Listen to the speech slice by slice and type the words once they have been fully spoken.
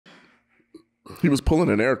He was pulling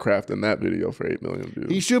an aircraft in that video for 8 million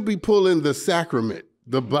views. He should be pulling the sacrament,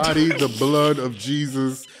 the body, the blood of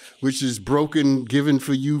Jesus, which is broken, given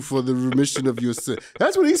for you for the remission of your sin.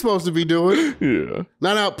 That's what he's supposed to be doing. Yeah.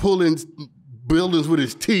 Not out pulling buildings with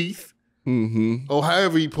his teeth. Or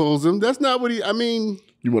however he pulls them. That's not what I mean.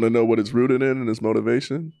 You want to know what it's rooted in and his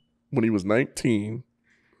motivation? When he was 19,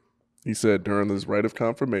 he said during his rite of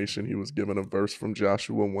confirmation, he was given a verse from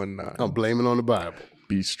Joshua 1:9. I'm blaming on the Bible.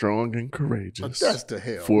 Be strong and courageous. That's the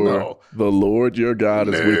hell. For the Lord your God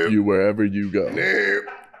is with you wherever you go.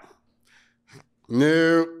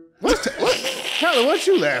 No. Tyler, what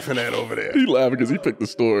you laughing at over there? He laughing because he picked the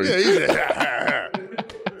story. Yeah, he said,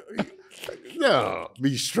 no,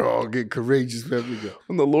 be strong and courageous wherever you go.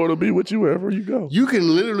 And the Lord will be with you wherever you go. You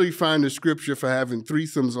can literally find a scripture for having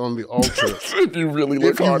threesomes on the altar. If you really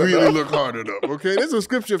look hard enough. Okay? There's a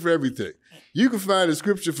scripture for everything. You can find a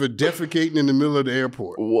scripture for defecating in the middle of the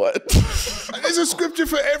airport. What? There's a scripture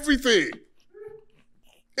for everything.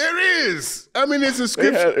 There is. I mean, it's a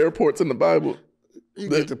scripture. They had airports in the Bible. You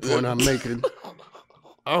get the point I'm making.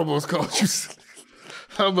 I almost called you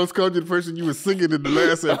the person you were singing in the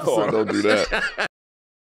last episode. Oh, don't do that.